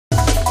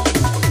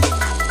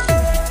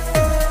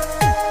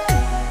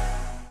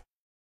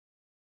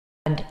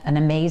an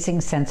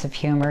amazing sense of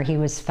humor. He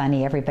was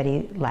funny.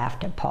 Everybody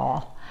laughed at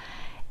Paul.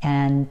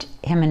 And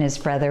him and his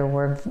brother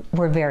were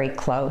very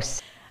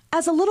close.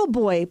 As a little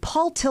boy,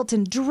 Paul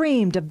Tilton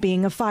dreamed of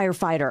being a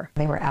firefighter.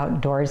 They were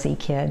outdoorsy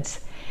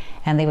kids,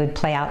 and they would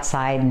play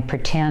outside and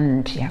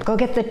pretend, go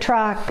get the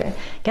truck,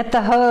 get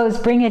the hose,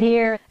 bring it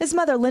here. His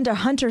mother, Linda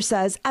Hunter,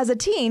 says as a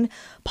teen,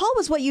 Paul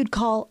was what you'd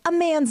call a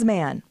man's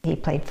man. He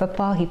played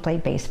football, he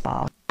played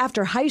baseball.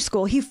 After high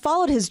school, he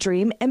followed his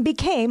dream and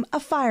became a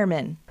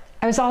fireman.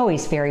 I was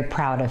always very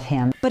proud of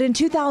him. But in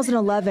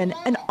 2011,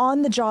 an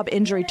on-the-job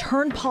injury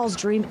turned Paul's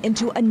dream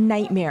into a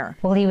nightmare.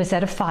 Well, he was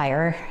at a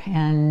fire,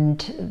 and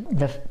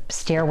the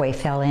stairway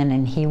fell in,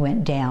 and he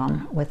went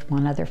down with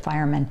one other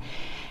fireman.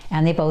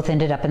 And they both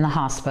ended up in the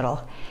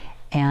hospital.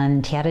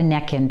 And he had a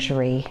neck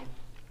injury.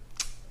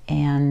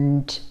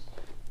 And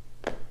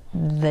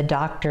the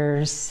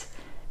doctors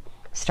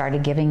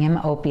started giving him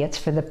opiates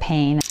for the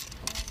pain.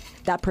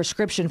 That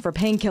prescription for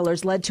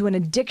painkillers led to an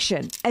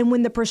addiction, and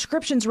when the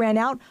prescriptions ran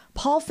out,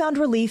 Paul found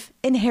relief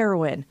in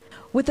heroin.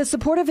 With the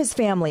support of his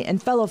family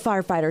and fellow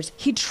firefighters,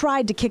 he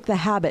tried to kick the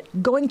habit,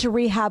 going to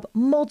rehab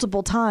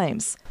multiple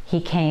times. He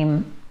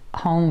came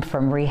home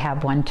from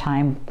rehab one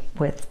time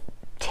with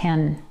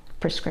 10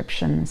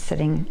 prescriptions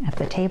sitting at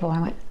the table.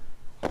 I went,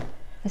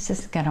 this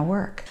isn't going to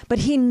work. But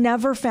he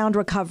never found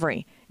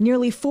recovery.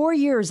 Nearly 4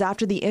 years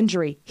after the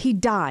injury, he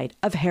died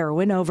of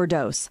heroin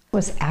overdose. It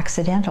was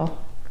accidental.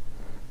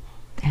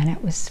 And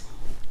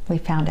we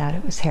found out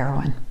it was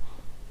heroin.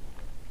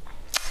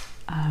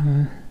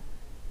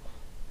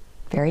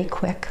 Very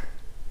quick,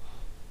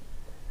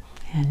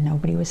 and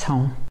nobody was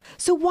home.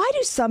 So why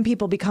do some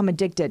people become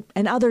addicted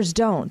and others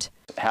don't?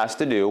 It has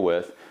to do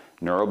with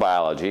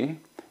neurobiology.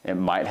 It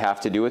might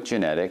have to do with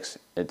genetics.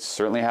 It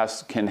certainly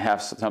can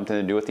have something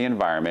to do with the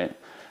environment.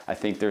 I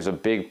think there's a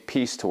big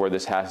piece to where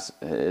this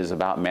is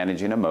about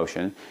managing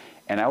emotion.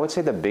 And I would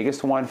say the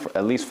biggest one,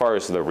 at least as far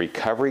as the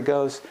recovery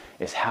goes,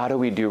 is how do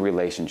we do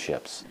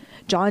relationships?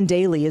 John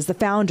Daly is the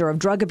founder of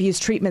drug abuse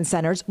treatment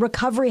centers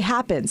Recovery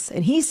Happens,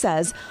 and he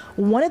says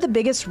one of the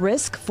biggest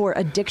risks for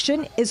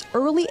addiction is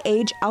early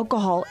age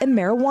alcohol and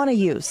marijuana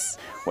use.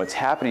 What's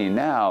happening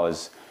now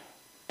is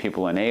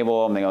people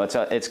enable them. They go,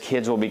 it's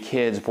kids will be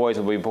kids, boys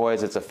will be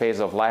boys. It's a phase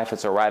of life.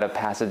 It's a rite of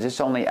passage. It's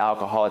only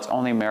alcohol. It's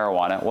only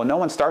marijuana. Well, no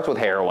one starts with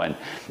heroin.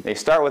 They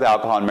start with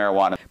alcohol and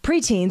marijuana.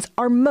 Preteens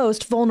are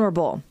most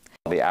vulnerable.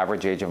 The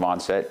average age of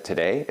onset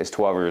today is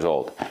 12 years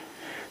old.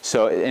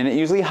 And it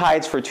usually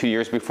hides for 2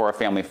 years before a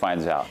family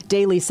finds out.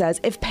 Daly says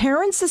if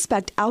parents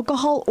suspect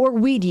alcohol or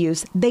weed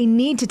use, they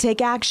need to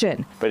take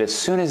action. But as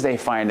soon as they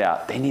find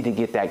out, they need to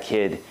get that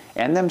kid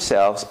and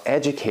themselves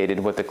educated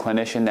with a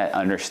clinician that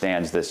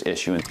understands this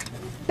issue.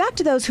 Back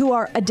to those who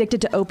are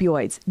addicted to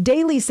opioids.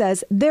 Daly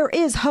says there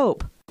is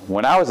hope.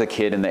 When I was a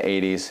kid in the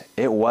 80s,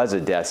 it was a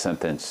death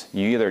sentence.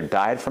 You either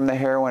died from the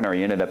heroin or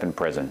you ended up in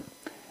prison.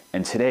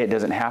 And today it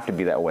doesn't have to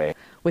be that way.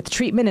 With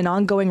treatment and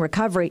ongoing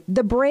recovery,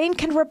 the brain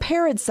can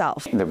repair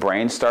itself. The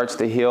brain starts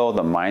to heal,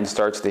 the mind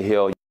starts to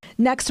heal.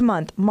 Next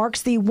month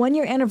marks the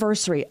 1-year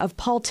anniversary of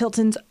Paul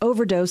Tilton's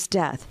overdose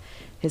death.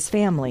 His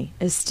family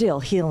is still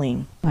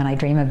healing. When I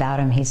dream about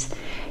him, he's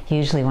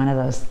usually one of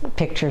those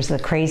pictures, the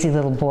crazy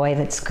little boy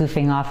that's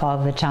goofing off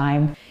all the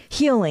time.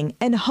 Healing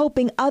and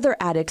hoping other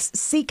addicts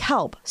seek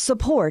help,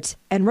 support,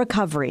 and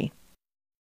recovery.